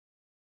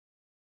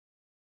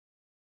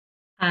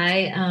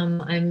Hi,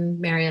 I'm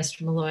Mary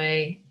Esther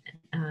Malloy,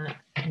 an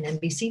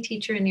MBC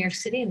teacher in New York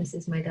City, and this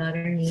is my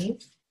daughter,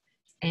 Neve.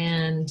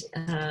 And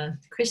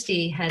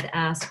Kristy had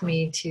asked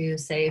me to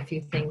say a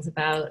few things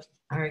about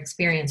our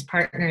experience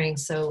partnering.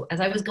 So as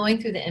I was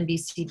going through the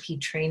MBCP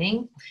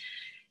training,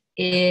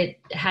 it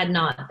had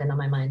not been on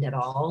my mind at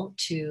all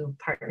to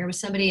partner with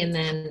somebody. And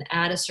then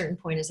at a certain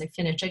point as I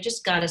finished, I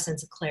just got a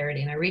sense of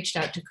clarity, and I reached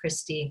out to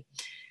Kristy.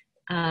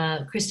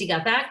 Kristy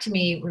got back to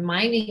me,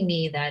 reminding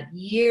me that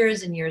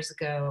years and years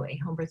ago, a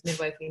home birth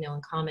midwife we know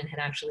in common had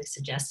actually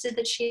suggested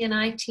that she and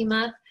I team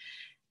up.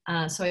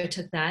 So I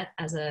took that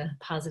as a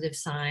positive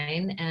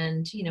sign,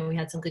 and we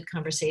had some good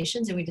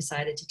conversations, and we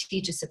decided to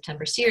teach a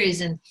September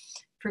series. And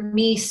for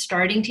me,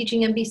 starting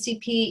teaching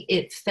MBCP,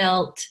 it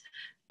felt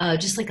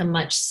just like a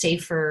much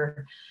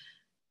safer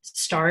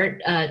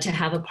start to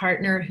have a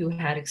partner who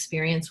had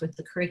experience with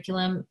the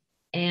curriculum.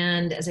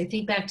 And as I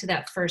think back to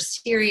that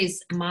first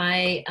series,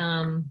 my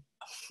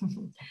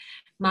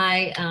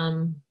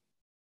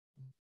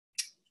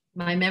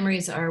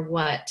memories are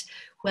what?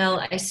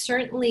 Well, I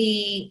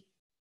certainly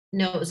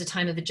know it was a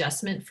time of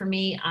adjustment for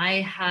me.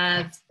 I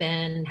had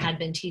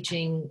been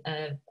teaching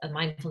a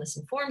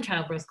mindfulness-informed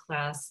childbirth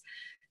class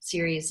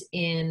series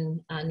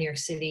in New York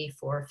City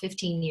for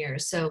 15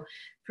 years. So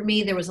for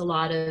me, there was a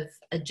lot of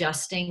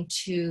adjusting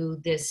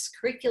to this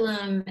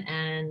curriculum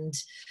and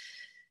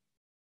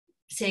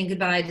saying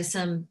goodbye to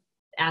some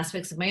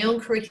aspects of my own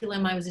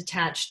curriculum I was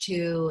attached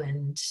to,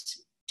 and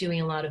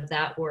doing a lot of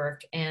that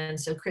work. And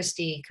so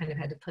Kristy kind of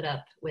had to put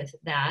up with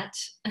that.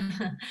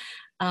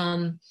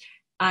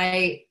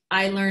 I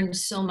learned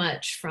so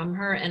much from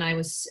her, and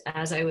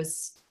as I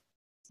was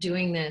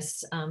doing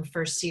this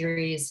first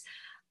series,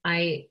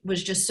 I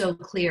was just so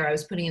clear. I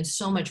was putting in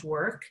so much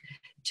work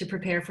to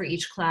prepare for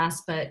each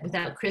class, but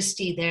without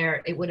Kristy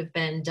there, it would have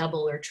been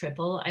double or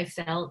triple, I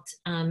felt.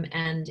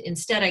 And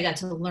instead, I got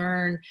to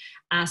learn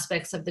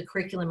aspects of the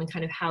curriculum and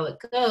kind of how it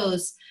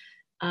goes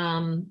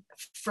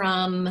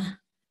from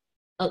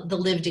the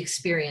lived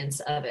experience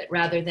of it,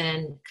 rather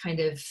than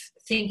kind of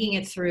thinking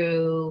it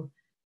through,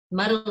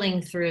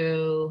 muddling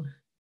through,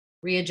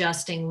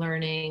 readjusting,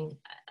 learning.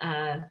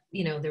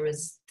 There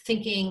was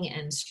thinking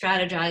and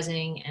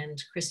strategizing,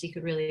 and Kristy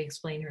could really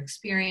explain her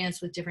experience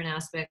with different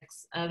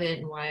aspects of it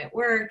and why it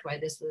worked, why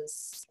this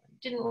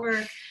didn't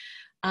work,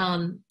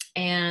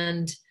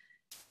 and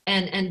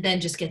then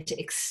just get to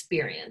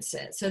experience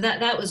it. So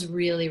that was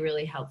really,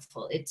 really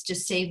helpful. It's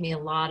just saved me a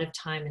lot of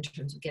time in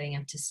terms of getting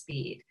up to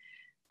speed.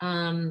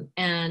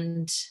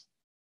 And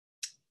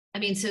I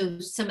mean, so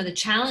some of the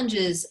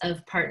challenges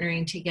of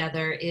partnering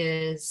together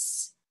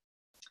is,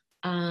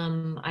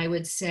 I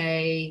would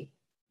say,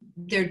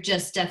 there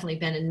just definitely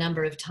been a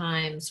number of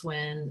times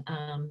when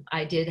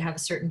I did have a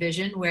certain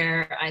vision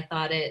where I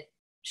thought it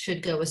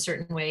should go a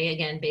certain way,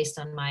 again, based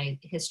on my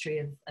history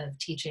of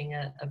teaching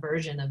a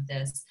version of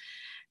this.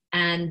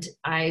 And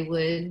I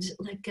would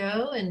let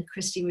go, and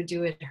Kristy would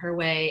do it her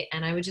way,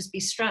 and I would just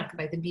be struck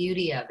by the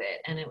beauty of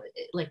it. And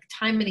like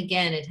time and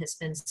again, it has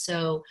been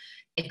so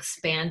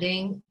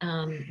expanding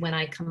when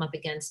I come up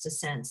against a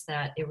sense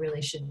that it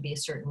really should be a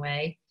certain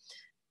way.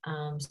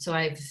 So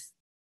I've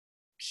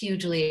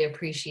hugely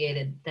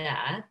appreciated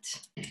that.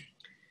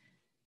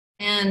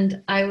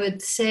 And I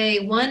would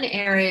say one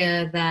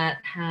area that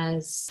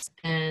has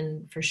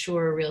been for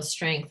sure a real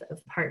strength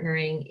of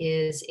partnering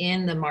is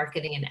in the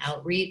marketing and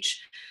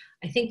outreach.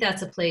 I think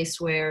that's a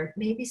place where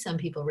maybe some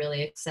people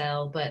really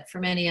excel, but for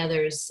many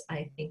others,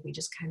 I think we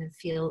just kind of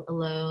feel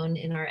alone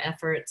in our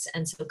efforts.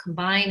 And so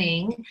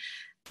combining,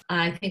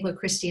 I think what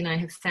Kristy and I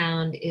have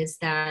found is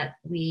that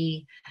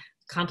we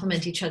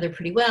complement each other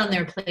pretty well. And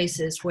there are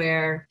places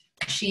where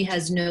she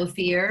has no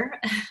fear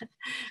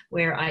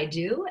where I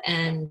do,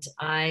 and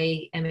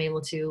I am able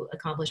to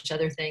accomplish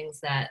other things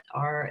that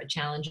are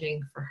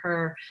challenging for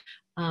her.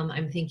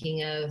 I'm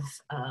thinking of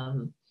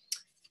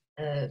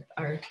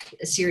our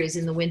series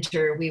in the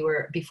winter.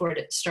 Before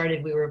it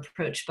started, we were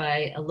approached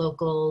by a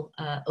local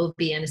OB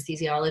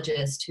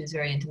anesthesiologist who's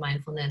very into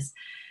mindfulness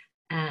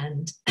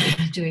and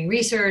doing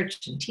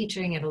research and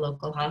teaching at a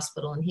local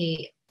hospital. And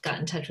he got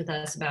in touch with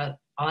us about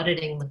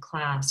auditing the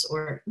class,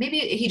 or maybe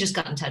he just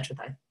got in touch with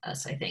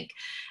us, I think.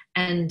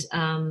 And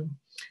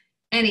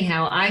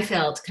anyhow, I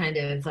felt kind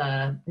of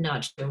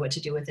not sure what to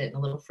do with it and a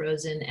little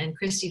frozen. And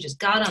Kristy just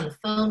got on the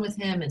phone with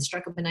him and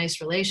struck up a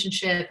nice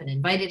relationship and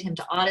invited him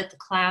to audit the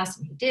class,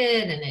 and he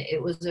did. And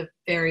it was a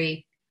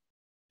very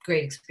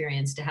great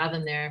experience to have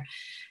him there.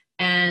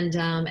 And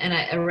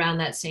around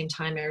that same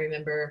time, I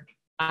remember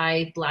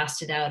I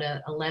blasted out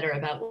a letter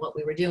about what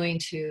we were doing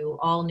to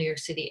all New York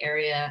City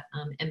area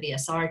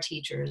MBSR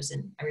teachers.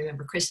 And I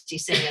remember Kristy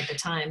saying at the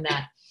time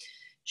that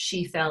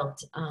she felt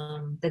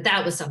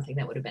that was something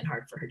that would have been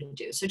hard for her to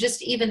do. So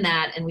just even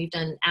that, and we've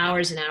done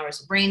hours and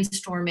hours of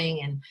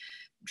brainstorming and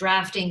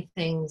drafting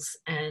things.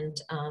 And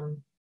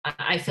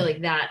I feel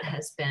like that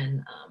has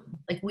been,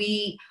 like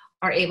we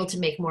are able to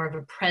make more of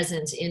a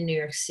presence in New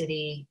York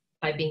City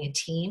by being a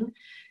team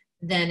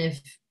than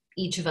if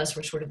each of us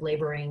were sort of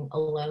laboring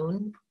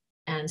alone.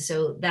 And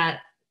so that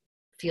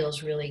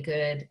feels really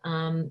good.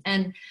 And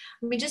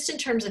I mean, just in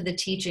terms of the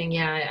teaching,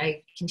 yeah,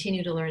 I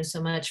continue to learn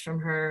so much from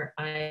her.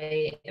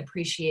 I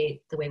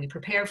appreciate the way we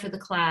prepare for the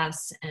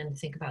class and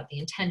think about the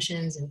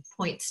intentions and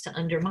points to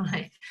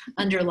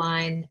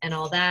underline and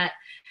all that.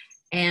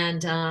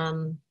 And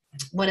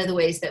one of the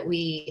ways that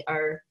we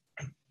are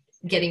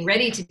getting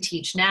ready to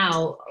teach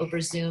now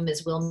over Zoom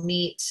is we'll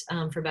meet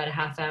for about a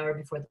half hour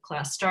before the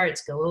class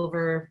starts, go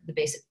over the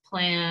basic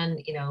plan,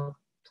 you know,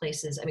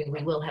 places. I mean,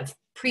 we will have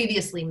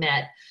previously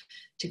met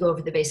to go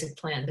over the basic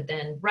plan, but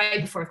then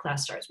right before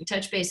class starts, we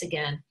touch base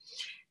again.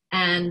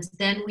 And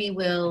then we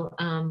will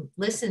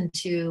listen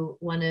to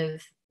one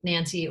of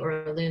Nancy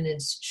or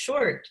Luna's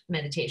short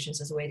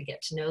meditations as a way to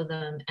get to know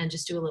them and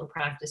just do a little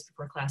practice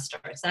before class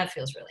starts. That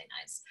feels really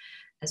nice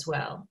as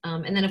well.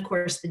 And then of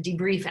course the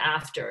debrief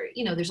after,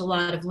 you know, there's a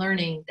lot of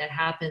learning that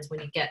happens when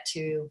you get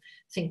to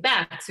think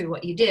back through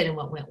what you did and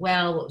what went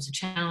well, what was a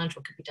challenge,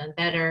 what could be done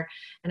better.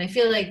 And I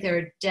feel like there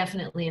are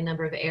definitely a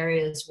number of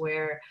areas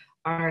where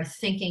our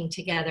thinking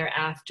together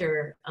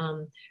after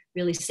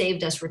really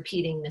saved us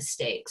repeating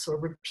mistakes or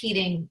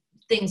repeating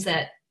things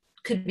that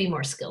could be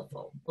more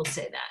skillful, we'll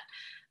say that.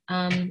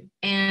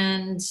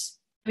 And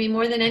I mean,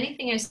 more than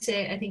anything,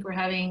 I think we're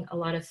having a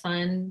lot of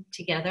fun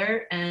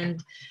together.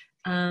 And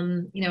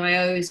you know, I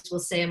always will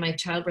say in my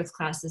childbirth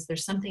classes,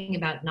 there's something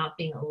about not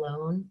being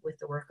alone with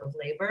the work of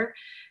labor.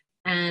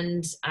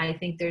 And I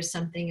think there's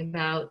something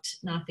about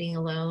not being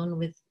alone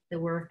with the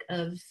work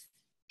of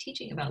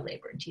teaching about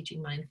labor and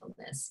teaching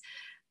mindfulness.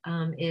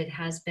 It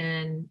has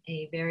been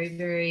a very,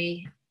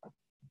 very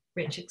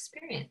rich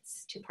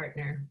experience to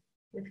partner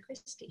with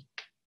Kristy.